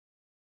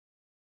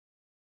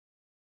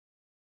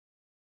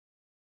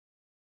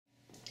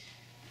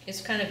It's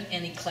kind of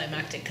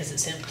anticlimactic because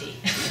it's empty.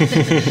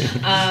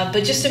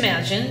 But just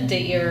imagine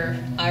that you're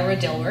Ira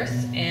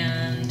Dilworth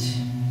and,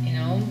 you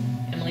know,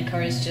 Emily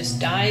Carr has just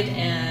died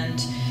and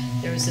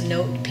there was a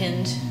note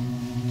pinned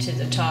to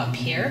the top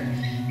here,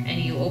 and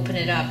you open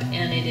it up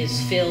and it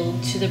is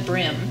filled to the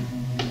brim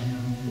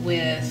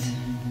with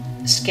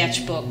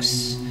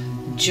sketchbooks,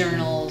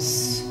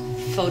 journals,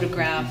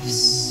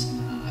 photographs,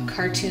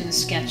 cartoon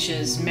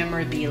sketches,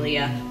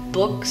 memorabilia,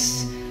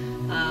 books,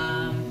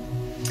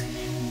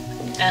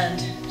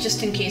 and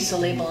just in case the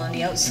label on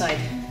the outside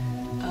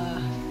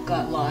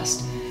got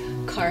lost,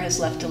 Carr has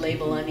left a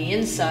label on the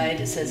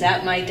inside. It says,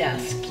 "At my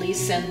death, please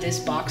send this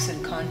box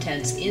and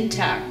contents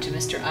intact to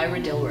Mr. Ira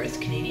Dilworth,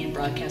 Canadian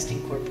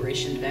Broadcasting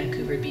Corporation,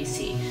 Vancouver,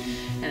 BC."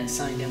 And it's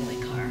signed Emily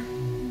Carr.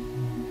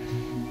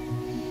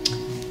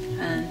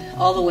 And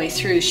all the way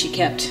through she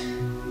kept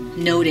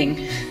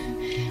noting,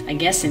 I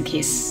guess in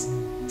case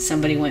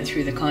somebody went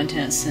through the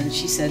contents, and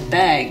she said,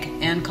 "Bag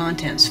and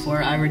contents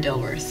for Ira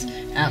Dilworth.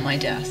 At my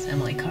death,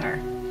 Emily Carr."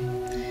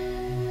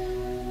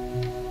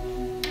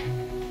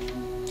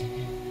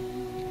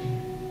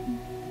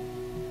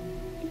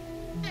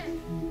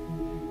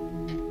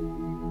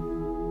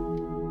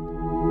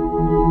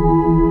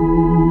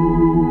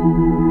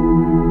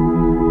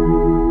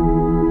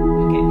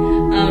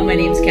 My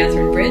name is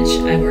Catherine Bridge.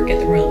 I work at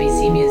the Royal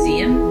BC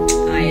Museum.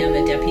 I am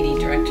a Deputy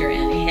Director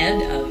and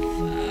Head of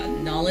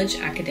Knowledge,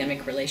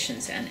 Academic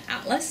Relations and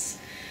Atlas.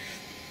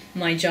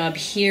 My job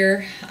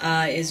here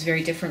is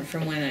very different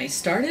from when I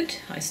started.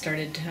 I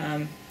started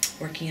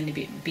working in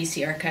the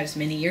BC Archives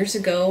many years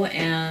ago,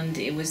 and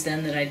it was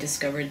then that I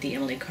discovered the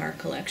Emily Carr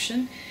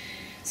collection.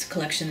 It's a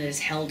collection that has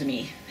held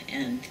me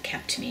and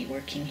kept me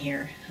working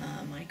here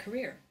my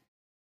career.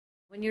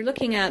 When you're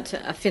looking at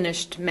a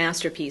finished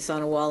masterpiece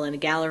on a wall in a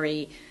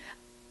gallery,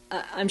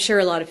 I'm sure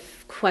a lot of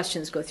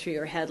questions go through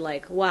your head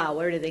like, wow,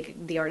 where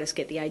did the artist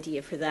get the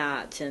idea for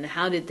that? And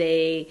how did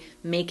they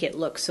make it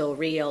look so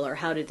real? Or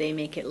how did they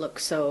make it look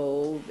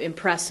so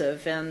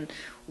impressive? And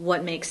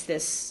what makes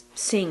this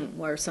sing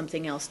where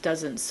something else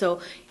doesn't? So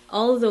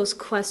all of those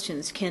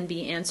questions can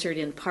be answered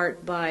in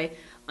part by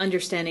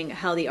understanding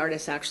how the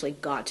artist actually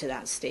got to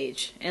that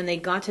stage. And they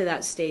got to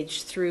that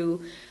stage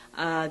through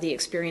the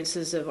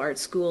experiences of art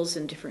schools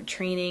and different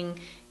training,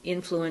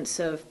 influence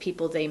of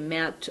people they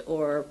met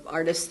or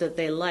artists that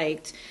they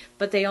liked,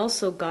 but they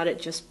also got it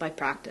just by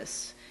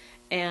practice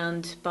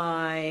and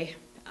by,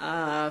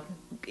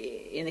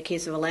 in the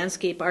case of a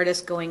landscape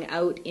artist, going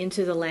out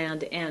into the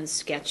land and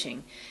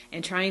sketching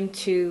and trying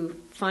to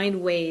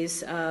find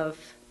ways of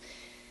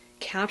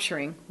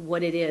capturing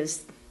what it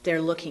is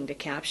they're looking to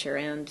capture.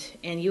 And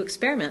you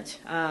experiment.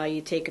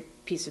 You take a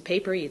piece of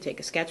paper, you take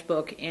a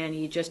sketchbook, and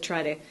you just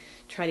try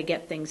to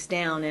get things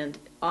down. And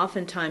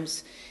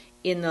oftentimes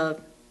in the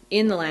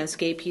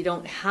landscape, you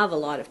don't have a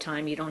lot of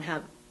time. You don't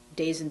have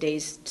days and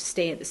days to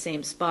stay at the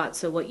same spot.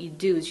 So what you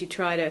do is you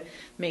try to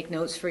make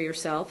notes for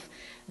yourself,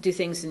 do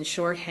things in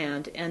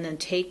shorthand, and then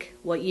take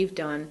what you've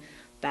done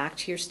back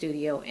to your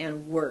studio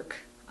and work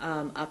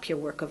up your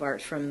work of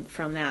art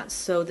from that.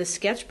 So the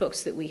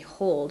sketchbooks that we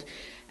hold,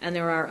 and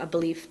there are, I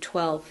believe,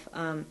 12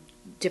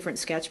 different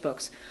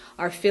sketchbooks,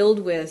 are filled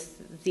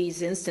with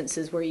these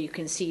instances where you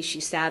can see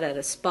she sat at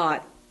a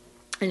spot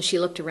and she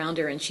looked around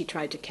her and she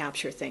tried to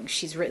capture things.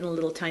 She's written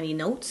little tiny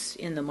notes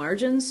in the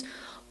margins,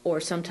 or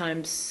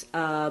sometimes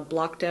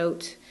blocked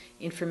out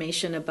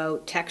information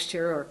about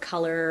texture or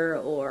color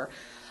or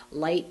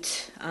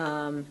light,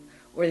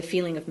 or the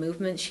feeling of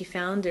movement she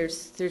found.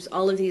 There's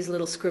all of these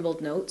little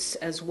scribbled notes,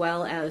 as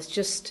well as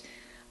just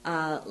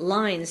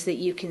lines that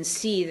you can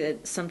see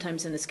that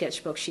sometimes in the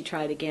sketchbook she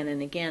tried again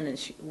and again and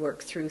she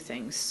worked through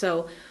things.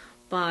 So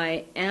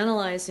by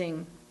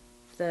analyzing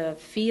the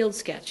field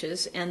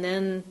sketches and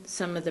then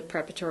some of the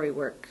preparatory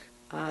work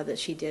that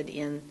she did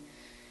in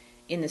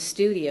the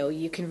studio,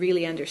 you can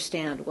really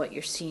understand what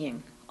you're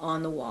seeing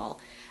on the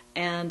wall.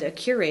 And a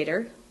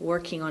curator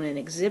working on an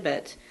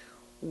exhibit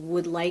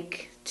would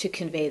like to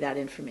convey that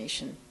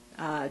information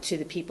to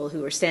the people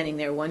who are standing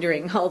there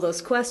wondering all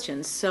those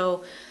questions.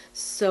 So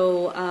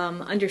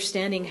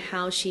understanding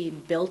how she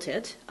built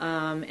it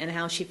and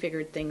how she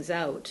figured things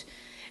out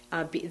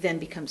then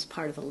becomes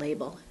part of the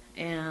label,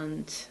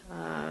 and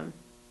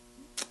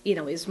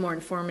is more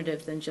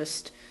informative than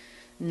just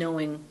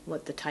knowing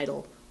what the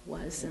title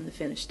was and the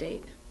finished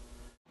date.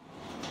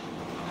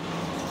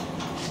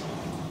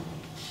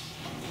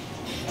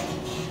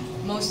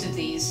 Most of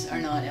these are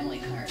not Emily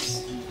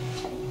Carr's.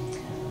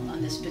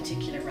 On this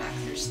particular rack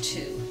there's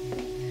two.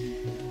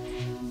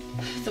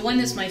 The one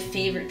that's my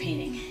favorite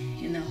painting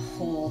in the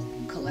whole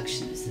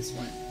collection is this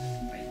one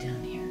right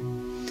down here.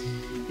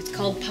 It's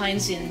called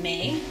Pines in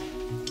May,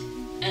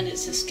 and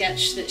it's a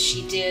sketch that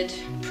she did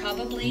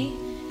probably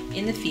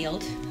in the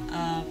field,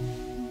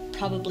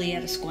 probably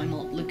at a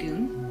Esquimalt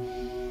lagoon.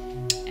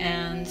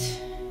 And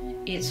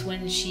it's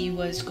when she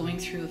was going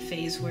through a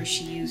phase where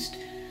she was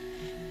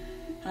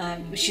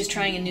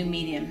trying a new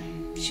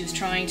medium. She was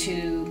trying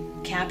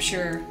to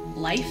capture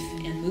life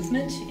and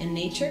movement in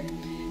nature,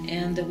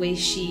 and the way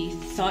she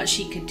thought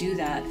she could do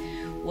that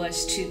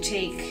was to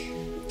take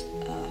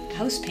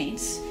house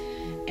paints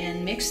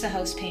and mix the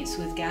house paints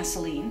with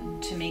gasoline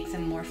to make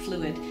them more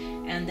fluid,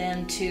 and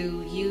then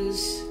to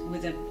use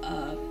with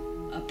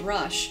a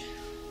brush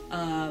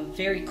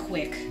very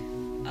quick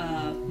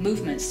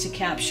movements to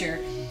capture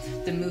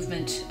the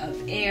movement of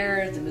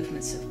air, the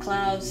movements of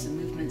clouds, the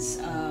movements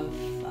of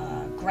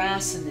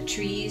grass and the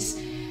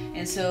trees.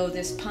 And so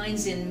this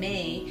Pines in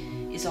May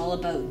is all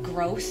about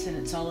growth, and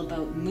it's all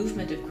about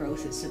movement of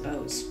growth. It's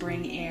about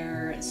spring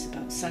air, it's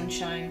about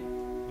sunshine,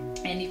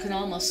 and you can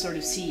almost sort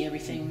of see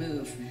everything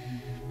move.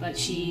 But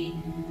she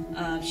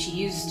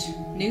used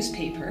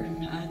newspaper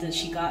that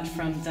she got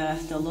from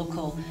the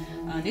local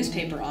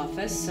newspaper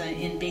office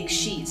in big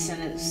sheets,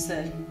 and it's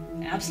the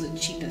absolute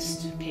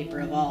cheapest paper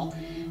of all.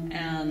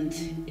 And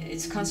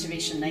it's a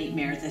conservation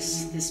nightmare,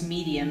 this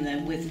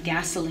medium with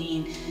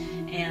gasoline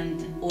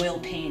and oil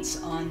paints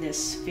on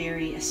this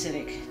very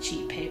acidic,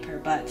 cheap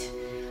paper. But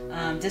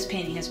this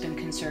painting has been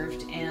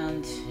conserved,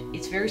 and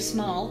it's very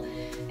small,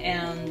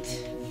 and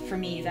for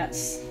me that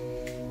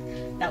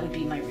would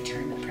be my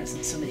retirement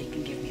present. Somebody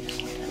can give me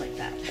that one. I like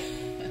that.